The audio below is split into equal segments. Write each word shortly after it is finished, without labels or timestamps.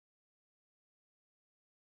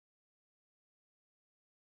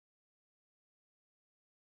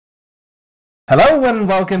Hello and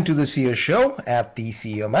welcome to the CEO Show at the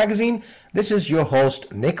CEO Magazine. This is your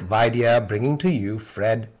host, Nick Vidya, bringing to you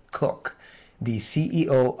Fred Cook, the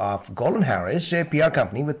CEO of Golden Harris, a PR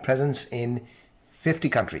company with presence in 50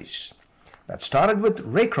 countries. That started with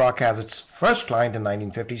Ray Kroc as its first client in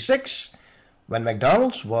 1956, when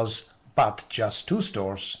McDonald's was but just 2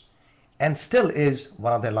 stores and still is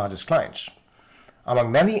one of their largest clients.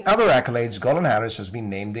 Among many other accolades, Golden Harris has been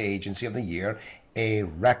named the Agency of the Year a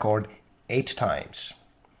record 8 times.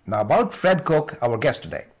 Now about Fred Cook, our guest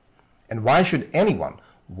today, and why should anyone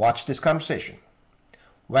watch this conversation?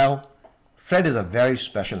 Well, Fred is a very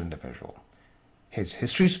special individual. His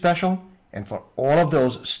history is special, and for all of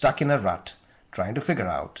those stuck in a rut trying to figure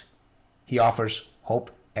out, he offers hope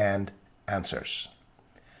and answers.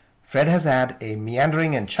 Fred has had a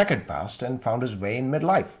meandering and checkered past and found his way in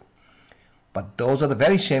midlife. But those are the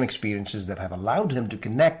very same experiences that have allowed him to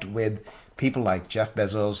connect with people like Jeff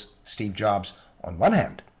Bezos, Steve Jobs on one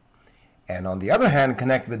hand, and on the other hand,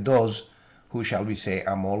 connect with those who, shall we say,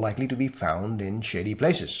 are more likely to be found in shady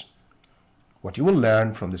places. What you will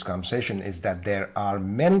learn from this conversation is that there are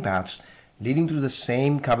many paths leading to the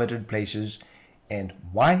same coveted places, and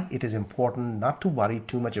why it is important not to worry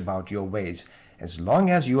too much about your ways as long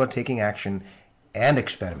as you are taking action and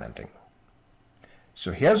experimenting.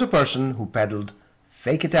 So here's a person who peddled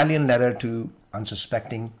fake Italian leather to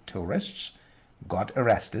unsuspecting tourists, got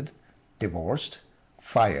arrested, divorced,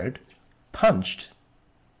 fired, punched,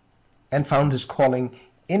 and found his calling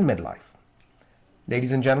in midlife.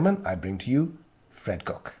 Ladies and gentlemen, I bring to you Fred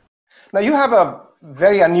Cook. Now you have a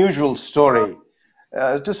very unusual story.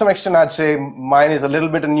 To some extent, I'd say mine is a little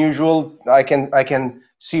bit unusual. I can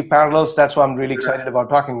see parallels. That's why I'm really excited about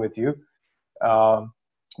talking with you.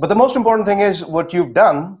 But the most important thing is what you've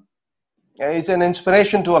done is an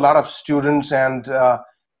inspiration to a lot of students and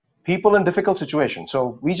people in difficult situations.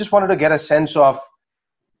 So we just wanted to get a sense of,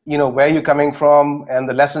 where you're coming from and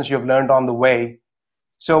the lessons you've learned on the way.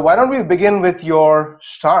 So why don't we begin with your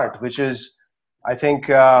start, which is, I think,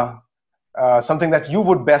 something that you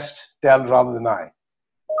would best tell rather than I.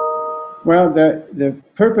 Well, the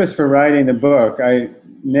purpose for writing the book,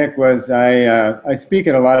 Nick, was I speak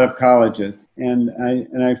at a lot of colleges, and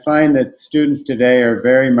I find that students today are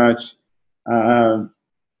very much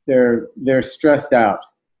they're stressed out,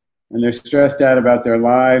 and they're stressed out about their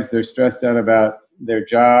lives. They're stressed out about their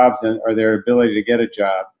jobs or their ability to get a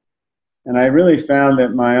job. And I really found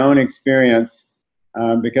that my own experience,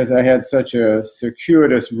 because I had such a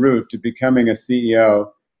circuitous route to becoming a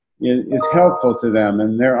CEO, is helpful to them,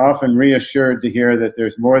 and they're often reassured to hear that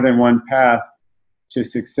there's more than one path to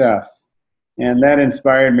success. And that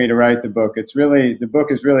inspired me to write the book. The book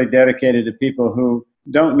is really dedicated to people who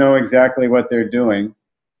don't know exactly what they're doing,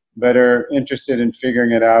 but are interested in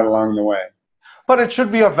figuring it out along the way. But it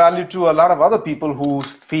should be of value to a lot of other people who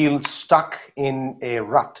feel stuck in a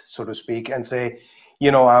rut, so to speak, and say,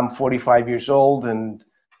 I'm 45 years old and,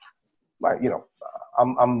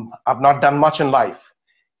 I've not done much in life.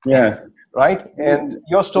 Yes. Right? And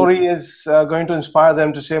your story is going to inspire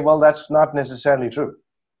them to say, well, that's not necessarily true.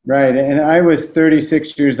 Right. And I was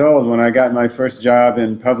 36 years old when I got my first job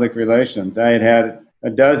in public relations. I had a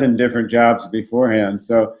dozen different jobs beforehand.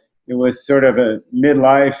 So it was sort of a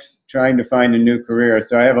midlife trying to find a new career.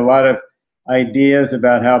 So I have a lot of ideas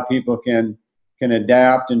about how people can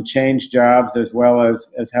adapt and change jobs as well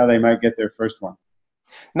as how they might get their first one.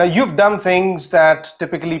 Now, you've done things that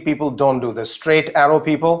typically people don't do. The straight arrow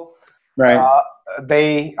people, right?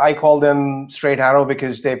 I call them straight arrow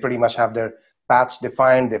because they pretty much have their paths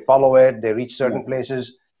defined. They follow it. They reach certain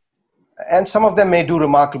places, and some of them may do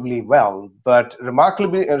remarkably well. But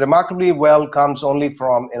remarkably well comes only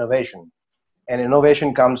from innovation, and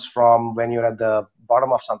innovation comes from when you're at the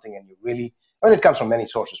bottom of something and you really. It comes from many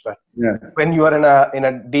sources, but yes. When you are in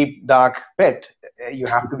a deep, dark pit, you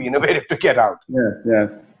have to be innovative to get out.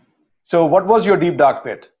 Yes. So what was your deep, dark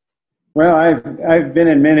pit? Well, I've been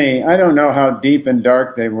in many, I don't know how deep and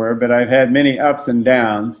dark they were, but I've had many ups and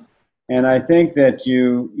downs. And I think that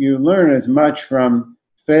you learn as much from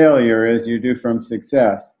failure as you do from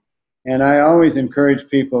success. And I always encourage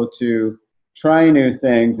people to try new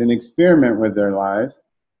things and experiment with their lives.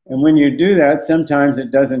 And when you do that, sometimes it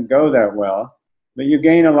doesn't go that well, but you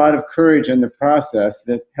gain a lot of courage in the process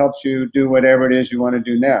that helps you do whatever it is you want to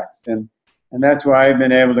do next. And that's why I've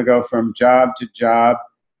been able to go from job to job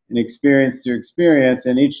and experience to experience,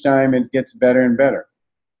 and each time it gets better and better.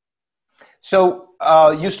 So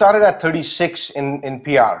you started at 36 in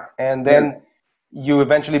PR, and then you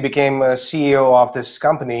eventually became a CEO of this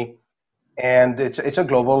company. And it's a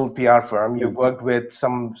global PR firm. You've worked with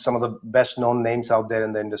some of the best known names out there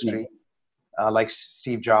in the industry. like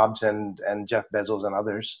Steve Jobs and Jeff Bezos and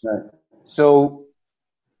others. Right. So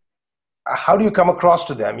how do you come across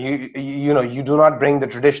to them? You do not bring the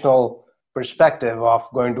traditional perspective of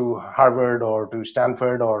going to Harvard or to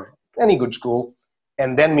Stanford or any good school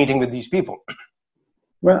and then meeting with these people.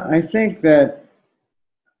 Well, I think that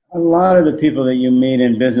a lot of the people that you meet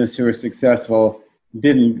in business who are successful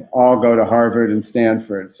didn't all go to Harvard and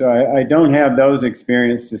Stanford. So I don't have those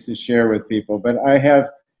experiences to share with people, but I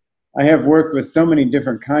have worked with so many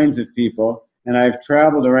different kinds of people, and I've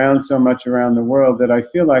traveled around so much around the world that I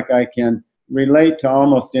feel like I can relate to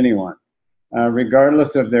almost anyone,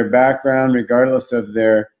 regardless of their background, regardless of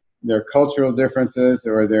their cultural differences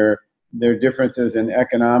or their differences in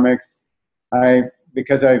economics.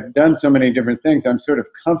 Because I've done so many different things, I'm sort of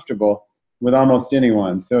comfortable with almost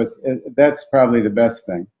anyone. So that's probably the best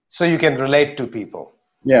thing. So you can relate to people.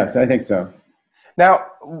 Yes, I think so. Now,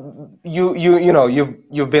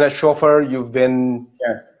 you've been a chauffeur, you've been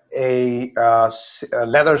Yes. a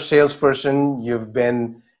leather salesperson, you've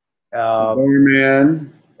been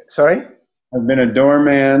Doorman. sorry? I've been a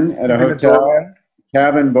doorman at a You've been a hotel, doorman?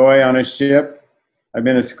 cabin boy on a ship. I've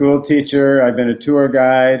been a school teacher. I've been a tour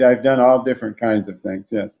guide. I've done all different kinds of things.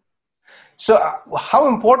 Yes. So how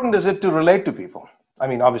important is it to relate to people? I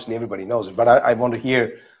mean, obviously everybody knows it, but I want to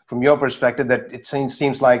hear from your perspective that it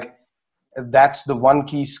seems like that's the one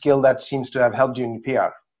key skill that seems to have helped you in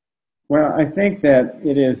PR. Well, I think that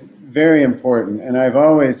it is very important, and I've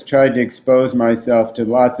always tried to expose myself to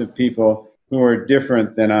lots of people who are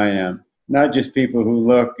different than I am, not just people who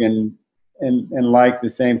look and like the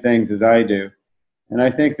same things as I do. And I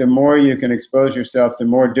think the more you can expose yourself to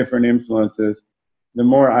more different influences, the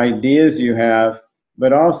more ideas you have,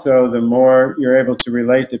 but also the more you're able to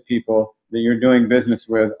relate to people that you're doing business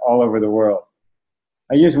with all over the world.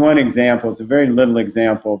 I use one example. It's a very little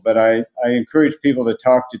example, but I encourage people to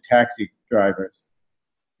talk to taxi drivers.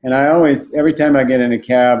 And every time I get in a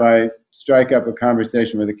cab, I strike up a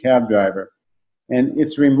conversation with a cab driver. And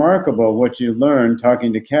it's remarkable what you learn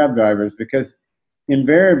talking to cab drivers, because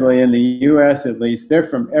invariably, in the US at least, they're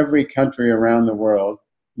from every country around the world.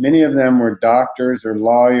 Many of them were doctors or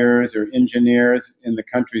lawyers or engineers in the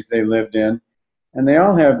countries they lived in. And they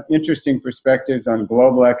all have interesting perspectives on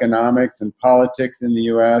global economics and politics in the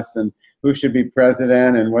US and who should be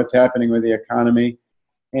president and what's happening with the economy.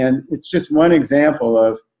 And it's just one example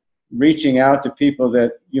of reaching out to people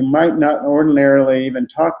that you might not ordinarily even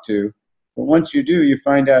talk to. But once you do, you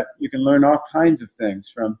find out you can learn all kinds of things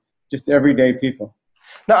from just everyday people.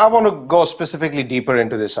 Now, I want to go specifically deeper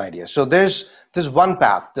into this idea. So there's one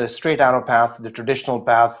path, the straight arrow path, the traditional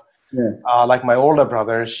path. Yes. Like my older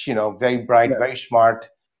brothers, very bright, Yes. very smart.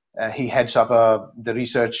 He heads up the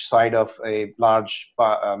research side of a large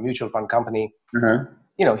mutual fund company. Uh-huh.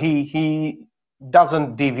 He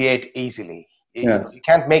doesn't deviate easily. Yes. You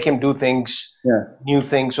can't make him do things, Yeah. new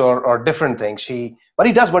things or different things. But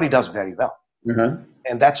he does what he does very well. Uh-huh.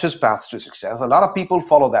 And that's his path to success. A lot of people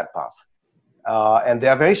follow that path, and they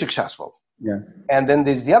are very successful. Yes. And then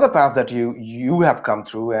there's the other path that you have come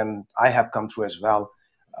through, and I have come through as well.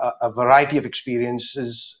 A variety of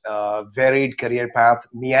experiences, varied career path,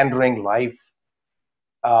 meandering life.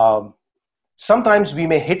 Sometimes we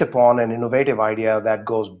may hit upon an innovative idea that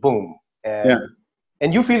goes boom,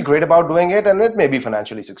 and you feel great about doing it, and it may be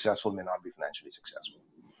financially successful, may not be financially successful.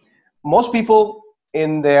 Most people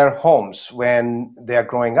in their homes, when they are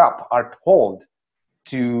growing up, are told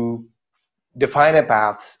to define a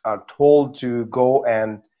path, are told to go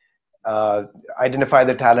and identify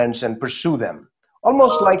their talents and pursue them.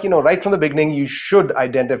 Almost like, right from the beginning, you should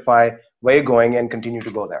identify where you're going and continue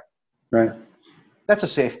to go there. Right. That's a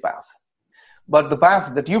safe path. But the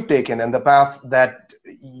path that you've taken and the path that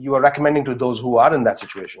you are recommending to those who are in that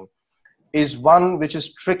situation is one which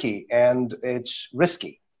is tricky and it's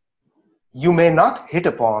risky. You may not hit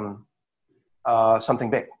upon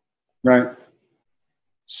something big. Right.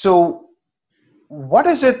 So what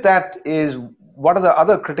is it what are the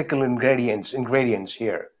other critical ingredients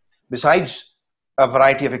here, besides a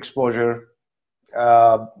variety of exposure,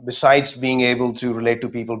 besides being able to relate to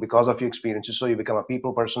people because of your experiences, so you become a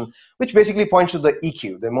people person, which basically points to the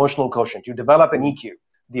EQ, the emotional quotient. You develop an EQ,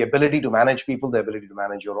 the ability to manage people, the ability to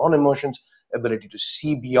manage your own emotions, ability to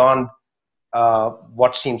see beyond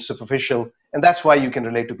what seems superficial, and that's why you can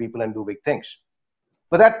relate to people and do big things.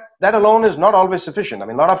 But that alone is not always sufficient. I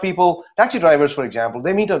mean, a lot of people, taxi drivers, for example,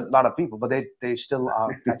 they meet a lot of people, but they still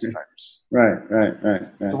are taxi drivers. Right.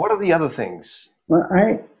 So what are the other things? Well,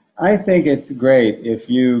 I think it's great if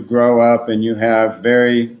you grow up and you have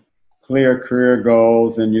very clear career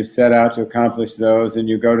goals and you set out to accomplish those and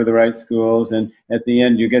you go to the right schools and at the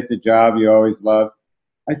end you get the job you always loved.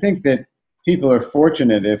 I think that people are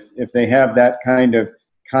fortunate if they have that kind of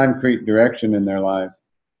concrete direction in their lives.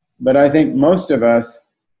 But I think most of us,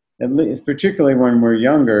 at least particularly when we're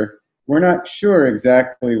younger, we're not sure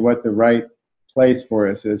exactly what the right place for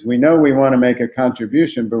us is. We know we want to make a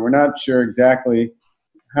contribution, but we're not sure exactly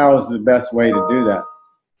how is the best way to do that.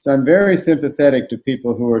 So I'm very sympathetic to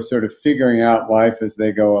people who are sort of figuring out life as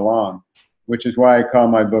they go along, which is why I call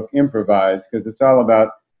my book Improvise, because it's all about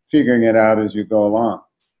figuring it out as you go along.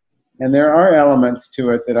 And there are elements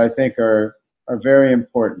to it that I think are very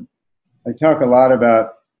important. I talk a lot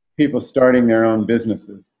about people starting their own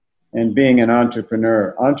businesses and being an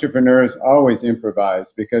entrepreneur. Entrepreneurs always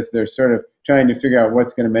improvise because they're sort of trying to figure out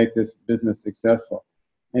what's going to make this business successful.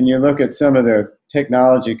 And you look at some of the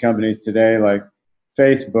technology companies today like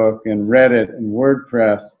Facebook and Reddit and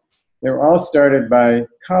WordPress, they were all started by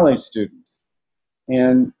college students.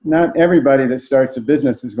 And not everybody that starts a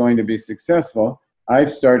business is going to be successful. I've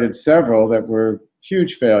started several that were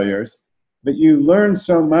huge failures, but you learn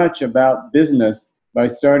so much about business by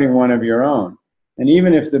starting one of your own. And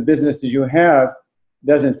even if the business that you have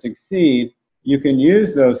doesn't succeed, you can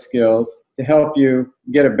use those skills to help you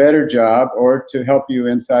get a better job or to help you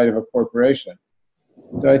inside of a corporation.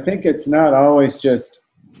 So I think it's not always just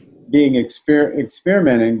being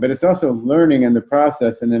experimenting, but it's also learning in the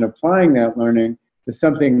process and then applying that learning to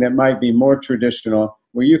something that might be more traditional,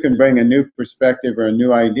 where you can bring a new perspective or a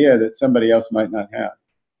new idea that somebody else might not have.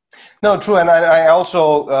 No, true. And I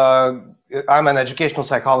also, I'm an educational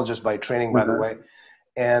psychologist by training, by the way.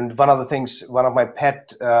 And one of my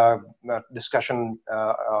pet discussion,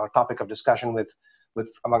 topic of discussion with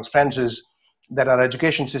amongst friends is that our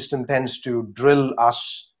education system tends to drill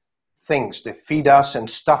us things. They feed us and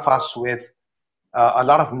stuff us with a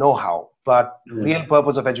lot of know-how. But the real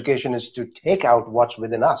purpose of education is to take out what's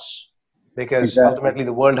within us, because ultimately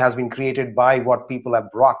the world has been created by what people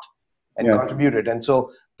have brought and contributed. And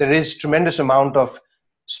so there is tremendous amount of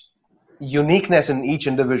uniqueness in each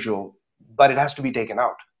individual, but it has to be taken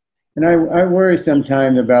out. And I worry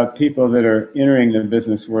sometimes about people that are entering the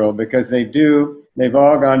business world, because they've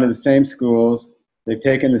all gone to the same schools, they've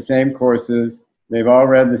taken the same courses, they've all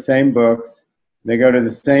read the same books, they go to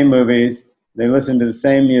the same movies, they listen to the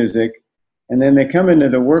same music, and then they come into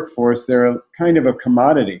the workforce, they're kind of a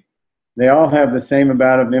commodity. They all have the same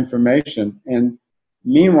amount of information. And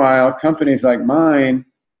meanwhile, companies like mine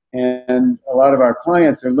and a lot of our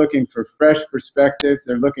clients are looking for fresh perspectives,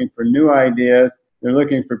 they're looking for new ideas, they're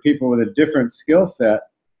looking for people with a different skill set.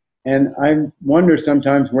 And I wonder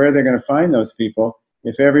sometimes where they're going to find those people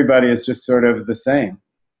if everybody is just sort of the same.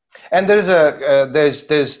 And there's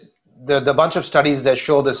the bunch of studies that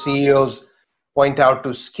show the CEOs point out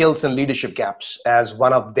to skills and leadership gaps as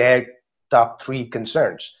one of their top 3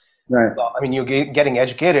 concerns. Right. I mean, you're getting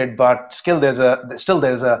educated, but still there's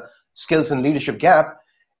a skills and leadership gap.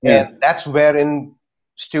 Yes. And that's wherein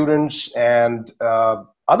students and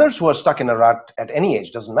others who are stuck in a rut at any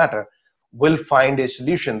age, doesn't matter, will find a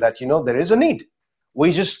solution that, there is a need.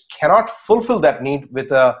 We just cannot fulfill that need with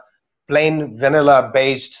a plain vanilla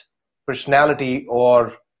based personality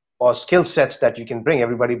or skill sets that you can bring.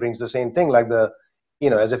 Everybody brings the same thing, like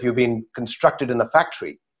as if you've been constructed in a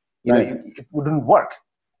factory. It wouldn't work.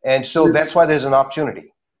 And so that's why there's an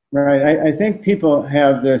opportunity. Right. I think people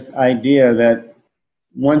have this idea that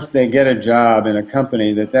once they get a job in a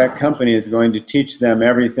company, that company is going to teach them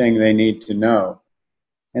everything they need to know.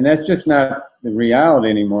 And that's just not the reality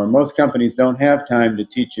anymore. Most companies don't have time to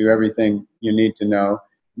teach you everything you need to know.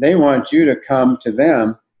 They want you to come to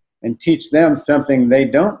them and teach them something they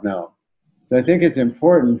don't know. So I think it's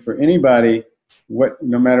important for anybody,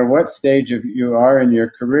 no matter what stage you are in your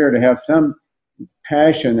career, to have some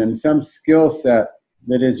passion and some skill set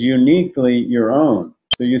that is uniquely your own.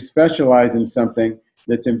 So you specialize in something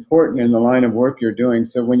that's important in the line of work you're doing.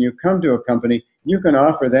 So when you come to a company, you can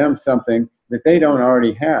offer them something that they don't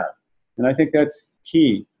already have. And I think that's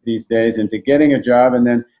key these days into getting a job and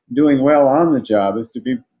then doing well on the job, is to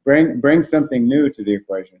bring something new to the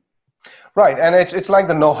equation. Right. And it's like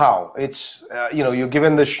the know-how. It's, you're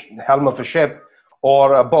given the helm of a ship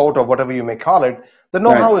or a boat or whatever you may call it. The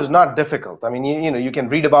know-how is not difficult. I mean, you can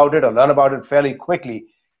read about it or learn about it fairly quickly.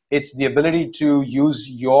 It's the ability to use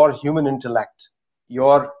your human intellect,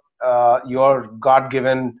 your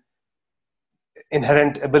God-given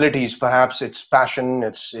inherent abilities. Perhaps it's passion,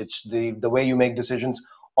 it's the way you make decisions.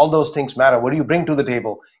 All those things matter. What do you bring to the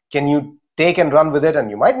table? Can you take and run with it? And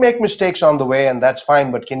you might make mistakes on the way, and that's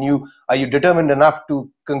fine. But are you determined enough to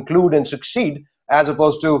conclude and succeed, as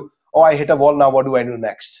opposed to, oh, I hit a wall, now what do I do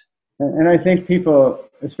next? And I think people,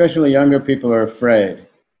 especially younger people, are afraid.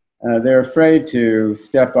 They're afraid to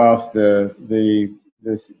step off the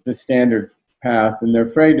the standard path, and they're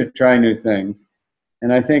afraid to try new things.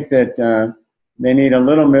 And I think that they need a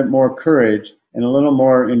little bit more courage and a little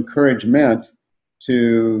more encouragement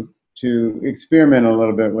to experiment a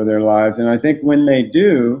little bit with their lives. And I think when they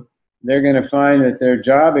do, they're going to find that their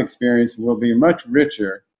job experience will be much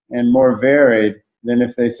richer and more varied than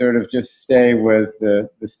if they sort of just stay with the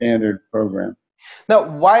standard program. Now,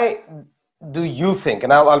 why do you think,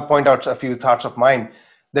 and I'll point out a few thoughts of mine,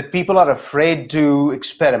 that people are afraid to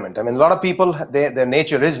experiment? I mean, a lot of people, their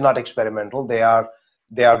nature is not experimental. They have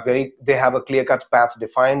a clear-cut path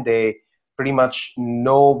defined. They pretty much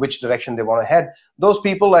know which direction they want to head. Those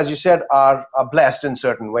people, as you said, are blessed in a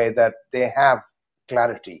certain way that they have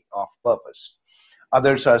clarity of purpose.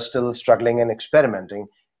 Others are still struggling and experimenting.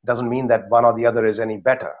 Doesn't mean that one or the other is any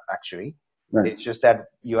better, actually. Right. It's just that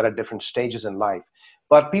you are at different stages in life.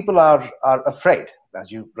 But people are afraid,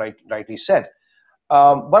 as you rightly said.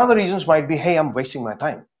 One of the reasons might be, hey, I'm wasting my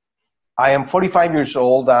time. I am 45 years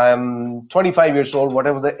old, I'm 25 years old,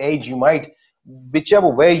 whatever the age you might, whichever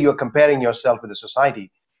way you're comparing yourself with the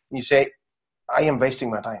society, you say, I am wasting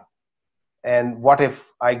my time. And what if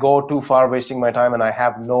I go too far wasting my time and I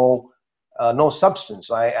have no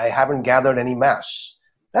substance? I haven't gathered any mass.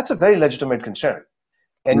 That's a very legitimate concern.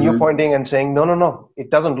 And you're pointing and saying, no,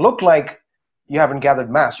 it doesn't look like you haven't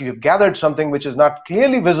gathered mass. You have gathered something which is not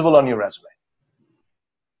clearly visible on your resume,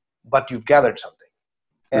 but you've gathered something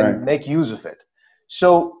and make use of it.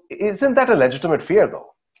 So isn't that a legitimate fear,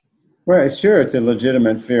 though? Well, sure, it's a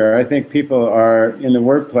legitimate fear. I think people are in the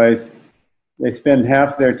workplace, they spend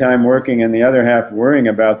half their time working and the other half worrying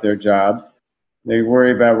about their jobs. They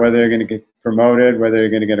worry about whether they're going to get promoted, whether they're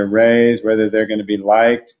going to get a raise, whether they're going to be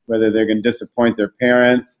liked, whether they're going to disappoint their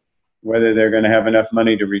parents, whether they're going to have enough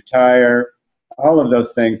money to retire. All of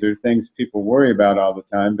those things are things people worry about all the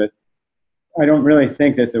time, but I don't really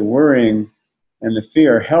think that the worrying and the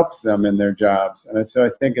fear helps them in their jobs. And so I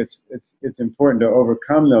think it's important to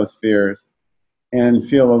overcome those fears and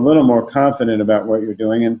feel a little more confident about what you're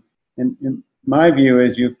doing. And my view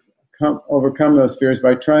is you overcome those fears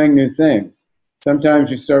by trying new things. Sometimes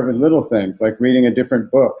you start with little things like reading a different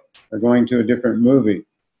book or going to a different movie.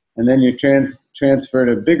 And then you transfer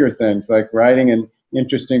to bigger things like writing an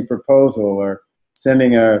interesting proposal or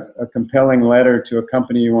sending a compelling letter to a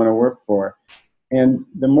company you want to work for. And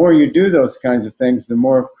the more you do those kinds of things, the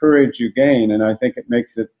more courage you gain. And I think it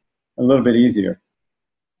makes it a little bit easier.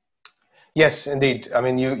 Yes, indeed. I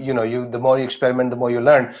mean, the more you experiment, the more you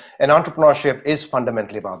learn. And entrepreneurship is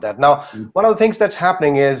fundamentally about that. Now, one of the things that's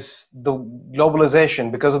happening is the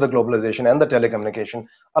globalization. Because of the globalization and the telecommunication,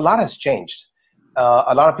 a lot has changed.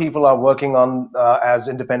 A lot of people are working on as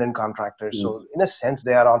independent contractors. So in a sense,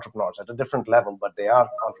 they are entrepreneurs at a different level, but they are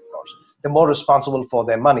entrepreneurs. They're more responsible for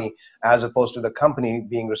their money as opposed to the company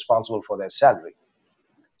being responsible for their salary.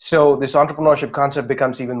 So this entrepreneurship concept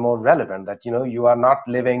becomes even more relevant, that, you are not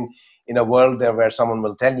living in a world there where someone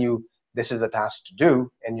will tell you this is a task to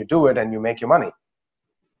do and you do it and you make your money.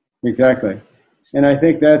 Exactly. And I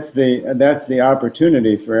think that's the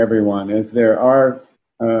opportunity for everyone, is there are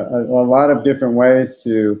a lot of different ways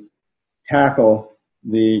to tackle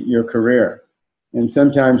your career. And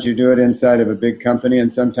sometimes you do it inside of a big company,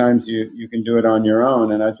 and sometimes you can do it on your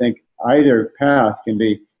own. And I think either path can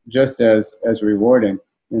be just as rewarding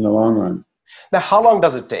in the long run. Now, how long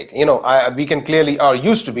does it take? We can clearly, or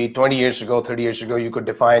used to be 20 years ago, 30 years ago, you could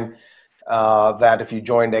define that if you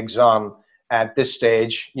joined Exxon at this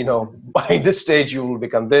stage, by this stage you will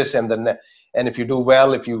become this, and if you do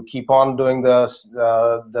well, if you keep on doing the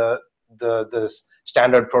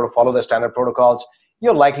standard follow the standard protocols,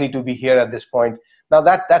 you're likely to be here at this point. Now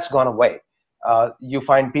that's gone away. You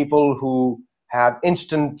find people who have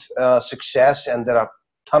instant success, and there are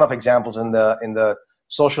a ton of examples in the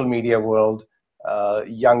social media world,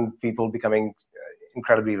 young people becoming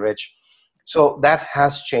incredibly rich. So that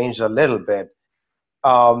has changed a little bit.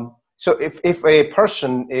 So if a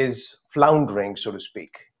person is floundering, so to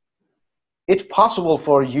speak, it's possible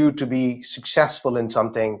for you to be successful in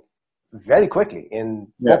something very quickly.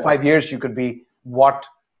 In 4 or 5 years, you could be what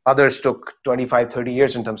others took 25, 30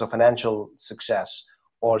 years in terms of financial success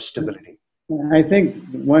or stability. I think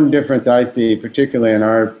one difference I see, particularly in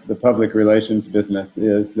the public relations business,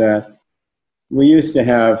 is that we used to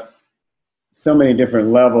have so many different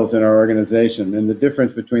levels in our organization, and the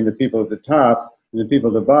difference between the people at the top and the people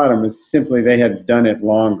at the bottom is simply they had done it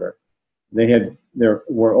longer. They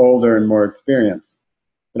were older and more experienced.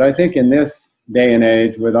 But I think in this day and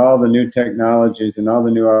age, with all the new technologies and all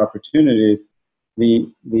the new opportunities,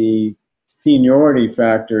 the seniority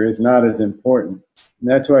factor is not as important. And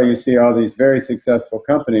that's why you see all these very successful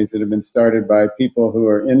companies that have been started by people who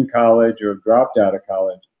are in college or dropped out of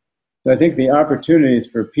college. So I think the opportunities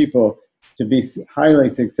for people to be highly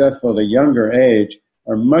successful at a younger age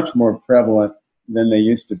are much more prevalent than they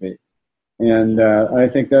used to be. And I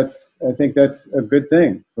think that's a good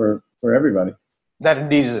thing for everybody. That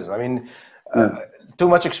indeed is. I mean, Yeah. too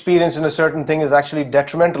much experience in a certain thing is actually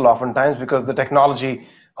detrimental oftentimes, because the technology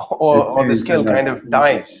or the skill kind of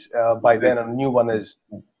dies by then, and a new one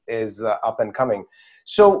is up and coming.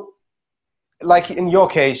 So, like in your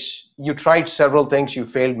case, you tried several things, you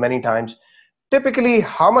failed many times. Typically,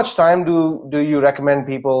 how much time do you recommend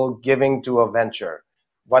people giving to a venture?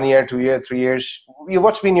 1 year, 2 years, 3 years?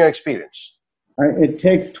 What's been your experience? It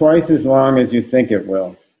takes twice as long as you think it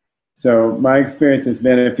will. So my experience has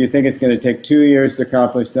been, if you think it's going to take 2 years to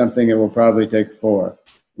accomplish something, it will probably take 4.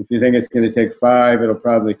 If you think it's going to take 5, it'll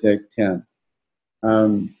probably take 10.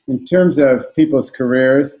 In terms of people's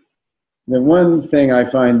careers, the one thing I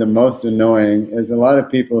find the most annoying is a lot of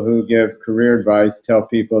people who give career advice tell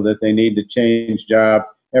people that they need to change jobs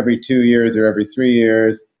every 2 years or every 3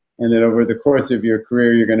 years, and that over the course of your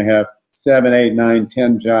career, you're going to have 7, 8, 9,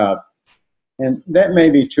 10 jobs. And that may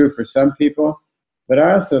be true for some people, but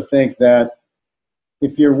I also think that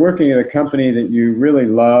if you're working at a company that you really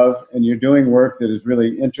love and you're doing work that is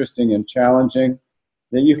really interesting and challenging,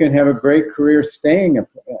 that you can have a great career staying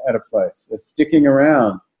at a place, sticking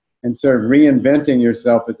around and sort of reinventing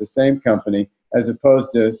yourself at the same company as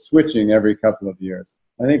opposed to switching every couple of years.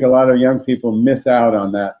 I think a lot of young people miss out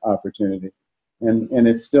on that opportunity, and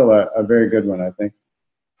it's still a very good one, I think.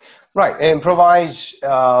 Right. Improvise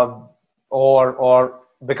or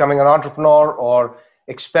becoming an entrepreneur or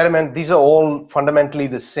experiment, these are all fundamentally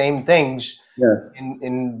the same things. Yes.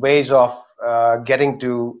 in ways of getting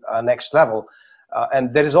to next level.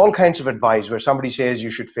 And there is all kinds of advice where somebody says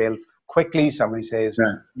you should fail quickly, somebody says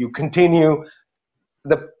Right. you continue.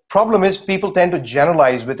 The problem is people tend to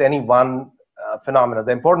generalize with any one phenomena.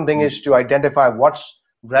 The important thing is to identify what's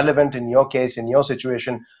relevant in your case, in your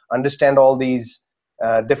situation, understand all these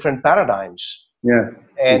different paradigms. Yes.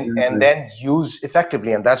 And Exactly. and then use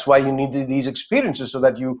effectively, and that's why you need these experiences, so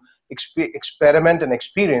that you experiment and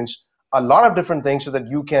experience a lot of different things, so that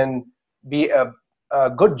you can be a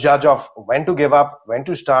good judge of when to give up, when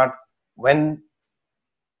to start, when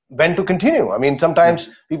to continue. I mean, sometimes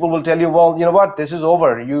people will tell you, well, you know what, this is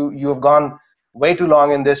over, you have gone way too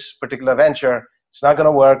long in this particular venture, it's not going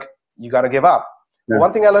to work, you got to give up. Yeah.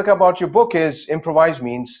 One thing I like about your book is improvise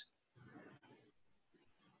means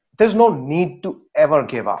there's no need to ever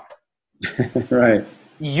give up. Right.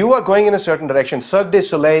 You are going in a certain direction. Cirque du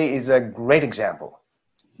Soleil is a great example,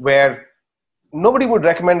 where nobody would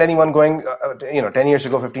recommend anyone going, 10 years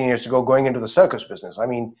ago, 15 years ago, going into the circus business. I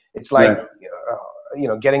mean, it's like,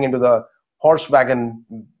 Right. getting into the horse wagon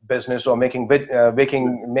business or making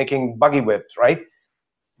buggy whips, right?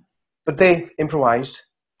 But they improvised,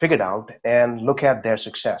 figured out, and look at their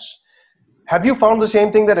success. Have you found the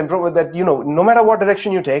same thing, that no matter what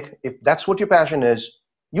direction you take, if that's what your passion is,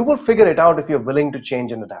 you will figure it out if you're willing to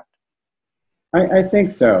change and adapt? I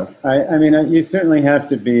think so. I mean, you certainly have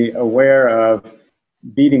to be aware of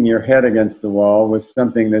beating your head against the wall with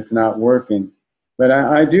something that's not working. But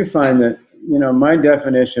I do find that, my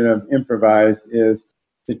definition of improvise is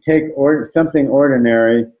to take something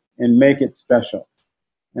ordinary and make it special.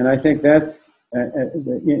 And I think that's,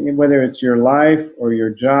 whether it's your life or your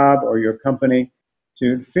job or your company,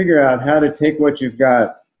 to figure out how to take what you've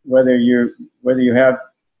got, whether you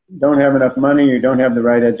don't have enough money, you don't have the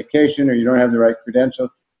right education, or you don't have the right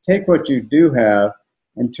credentials, take what you do have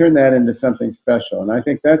and turn that into something special. And I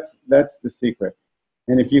think that's the secret.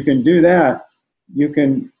 And if you can do that, you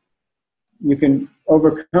can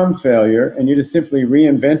overcome failure, and you just simply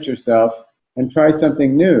reinvent yourself and try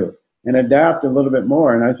something new and adapt a little bit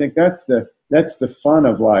more. And I think that's the fun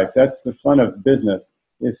of life. That's the fun of business,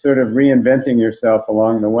 is sort of reinventing yourself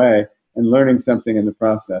along the way and learning something in the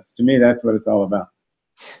process. To me, that's what it's all about.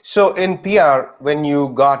 So in PR, when you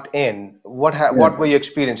got in, what were your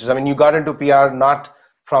experiences? I mean, you got into PR not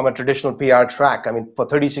from a traditional PR track. I mean, for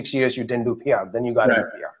 36 years, you didn't do PR. Then you got into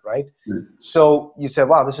PR, right? Mm. So you said,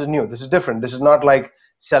 wow, this is new. This is different. This is not like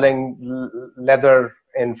selling leather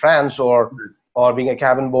in France or being a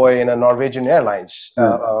cabin boy in a Norwegian Airlines,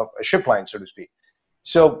 a ship line, so to speak.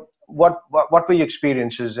 So what were your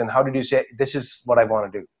experiences, and how did you say, this is what I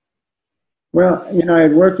want to do? Well, I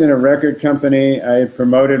had worked in a record company. I had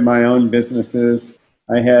promoted my own businesses.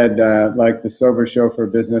 I had, like the Sober Show for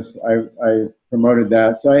Business, I promoted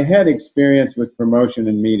that. So I had experience with promotion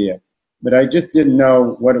and media, but I just didn't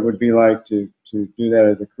know what it would be like to do that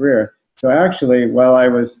as a career. So actually, while I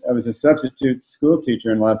was a substitute school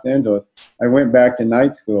teacher in Los Angeles, I went back to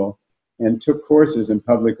night school and took courses in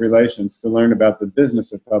public relations to learn about the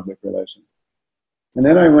business of public relations. And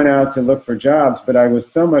then I went out to look for jobs, but I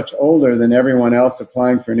was so much older than everyone else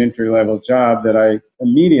applying for an entry-level job that I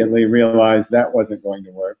immediately realized that wasn't going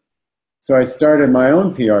to work. So I started my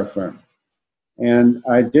own PR firm. And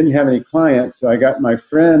I didn't have any clients, so I got my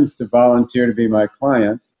friends to volunteer to be my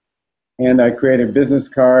clients. And I created business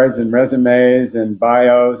cards and resumes and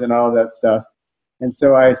bios and all of that stuff. And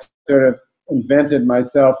so I sort of invented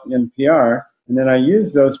myself in PR, and then I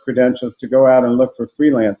used those credentials to go out and look for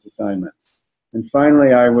freelance assignments. And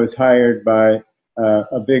finally, I was hired by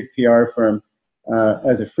a big PR firm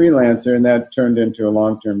as a freelancer, and that turned into a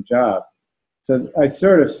long-term job. So I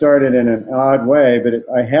sort of started in an odd way, but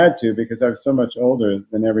I had to because I was so much older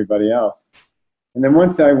than everybody else. And then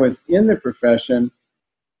once I was in the profession,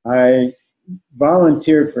 I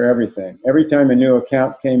volunteered for everything. Every time a new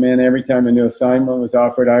account came in, every time a new assignment was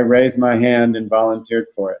offered, I raised my hand and volunteered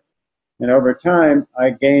for it. And over time, I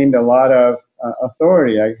gained a lot of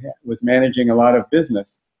authority. I was managing a lot of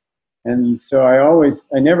business. And so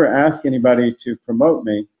I never asked anybody to promote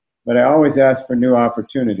me, but I always asked for new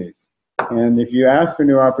opportunities. And if you ask for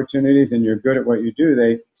new opportunities and you're good at what you do,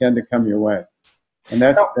 they tend to come your way. And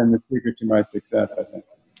that's been the secret to my success, I think.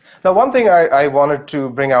 Now, one thing I wanted to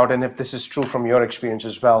bring out, and if this is true from your experience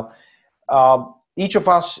as well, each of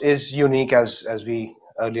us is unique, as we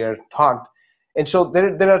earlier talked. And so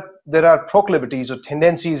there are proclivities or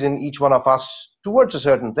tendencies in each one of us towards a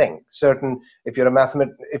certain thing. If you're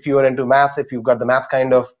if you are into math, if you've got the math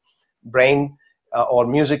kind of brain, or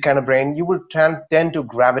music kind of brain, you will tend to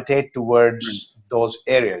gravitate towards those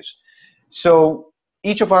areas. So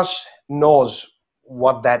each of us knows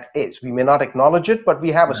what that is. We may not acknowledge it, but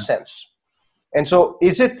we have a sense. And so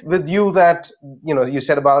is it with you that, you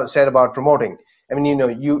said about promoting? I mean,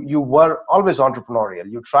 you were always entrepreneurial.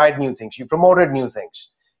 You tried new things. You promoted new things.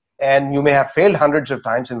 And you may have failed hundreds of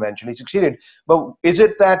times and eventually succeeded. But is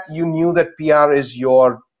it that you knew that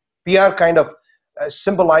PR kind of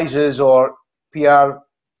symbolizes, or PR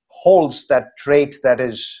holds that trait that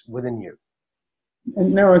is within you?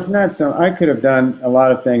 No, it's not so. I could have done a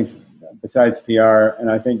lot of things besides PR,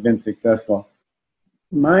 and I think been successful.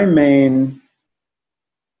 My main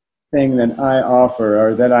thing that I offer,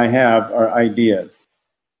 or that I have, are ideas.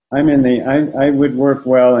 I would work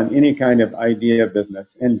well in any kind of idea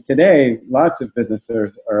business. And today, lots of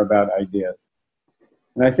businesses are about ideas.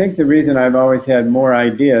 And I think the reason I've always had more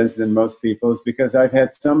ideas than most people is because I've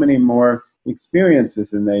had so many more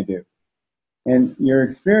experiences than they do. And your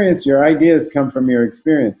ideas come from your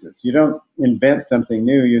experiences. You don't invent something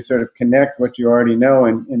new. You sort of connect what you already know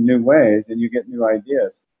in new ways, and you get new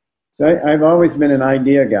ideas. So I've always been an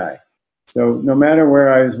idea guy. So no matter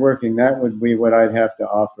where I was working, that would be what I'd have to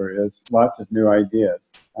offer, is lots of new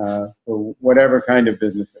ideas for whatever kind of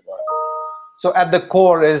business it was. So at the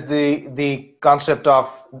core is the concept of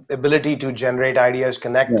ability to generate ideas,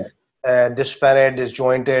 connect disparate,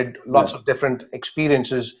 disjointed, lots of different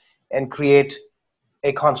experiences, and create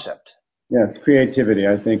a concept. Yes, creativity,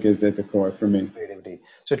 I think, is at the core for me. Creativity.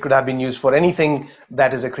 So it could have been used for anything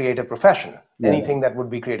that is a creative profession, anything that would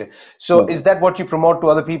be creative. So is that what you promote to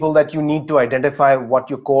other people, that you need to identify what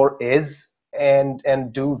your core is and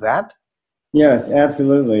do that? Yes,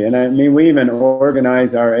 absolutely. And I mean, we even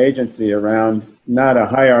organize our agency around not a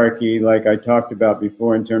hierarchy like I talked about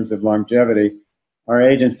before in terms of longevity. Our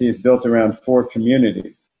agency is built around 4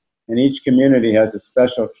 communities. And each community has a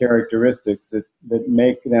special characteristics that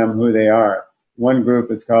make them who they are. One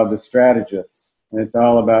group is called the strategists, and it's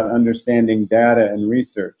all about understanding data and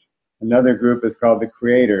research. Another group is called the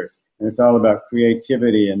creators, and it's all about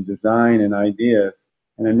creativity and design and ideas.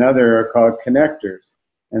 And another are called connectors,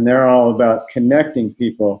 and they're all about connecting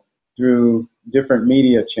people through different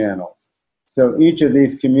media channels. So each of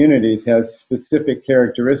these communities has specific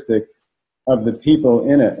characteristics of the people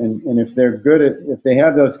in it, and if if they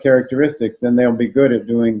have those characteristics, then they'll be good at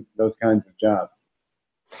doing those kinds of jobs.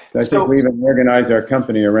 So I think we even organize our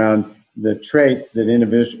company around the traits that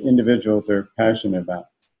individuals are passionate about.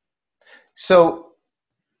 So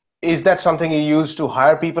is that something you use to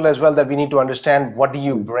hire people as well, that we need to understand what do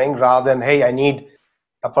you bring, rather than, hey, I need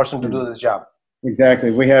a person to do this job? Exactly.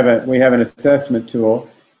 We have an assessment tool,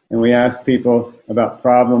 and we ask people about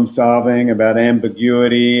problem solving, about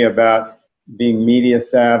ambiguity, about being media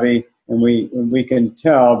savvy, and we can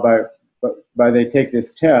tell by they take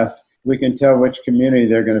this test, we can tell which community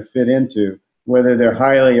they're going to fit into, whether they're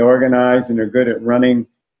highly organized and are good at running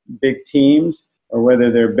big teams, or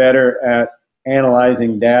whether they're better at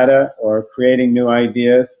analyzing data or creating new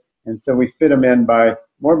ideas. And so we fit them in by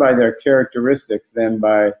more by their characteristics than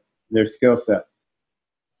by their skill set.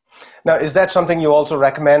 Now, is that something you also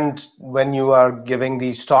recommend when you are giving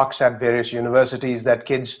these talks at various universities, that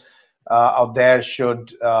kids out there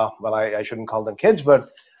should, well, I shouldn't call them kids, but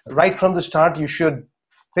right from the start, you should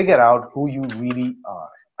figure out who you really are,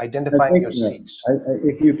 identifying your seeds?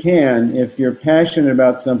 If you can, if you're passionate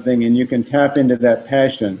about something and you can tap into that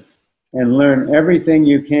passion and learn everything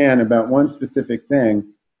you can about one specific thing,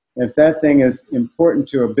 if that thing is important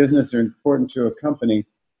to a business or important to a company,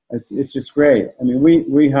 it's just great. I mean,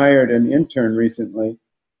 we hired an intern recently,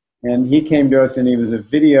 and he came to us and he was a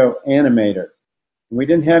video animator. We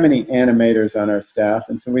didn't have any animators on our staff,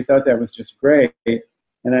 and so we thought that was just great.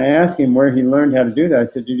 And I asked him where he learned how to do that. I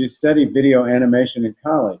said, did you study video animation in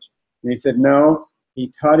college? And he said, no,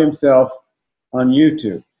 he taught himself on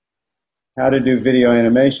YouTube how to do video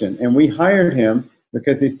animation. And we hired him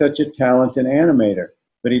because he's such a talented animator,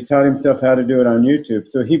 but he taught himself how to do it on YouTube.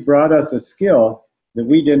 So he brought us a skill that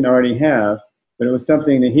we didn't already have, but it was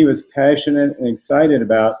something that he was passionate and excited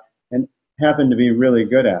about and happened to be really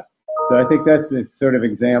good at. So I think that's the sort of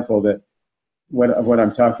example that of what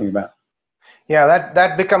I'm talking about. Yeah,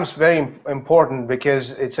 that becomes very important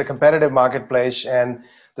because it's a competitive marketplace, and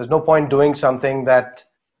there's no point doing something that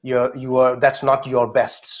that's not your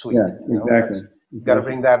best suite. Yeah, exactly. You got to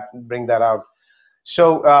bring that out.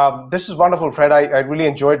 So this is wonderful, Fred. I really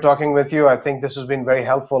enjoyed talking with you. I think this has been very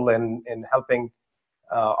helpful in helping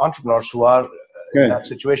entrepreneurs who are in that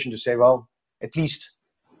situation to say, well, at least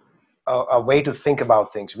a way to think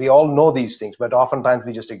about things. We all know these things, but oftentimes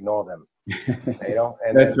we just ignore them.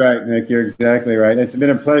 That's right, Nick. You're exactly right. It's been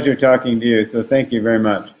a pleasure talking to you. So thank you very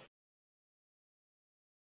much.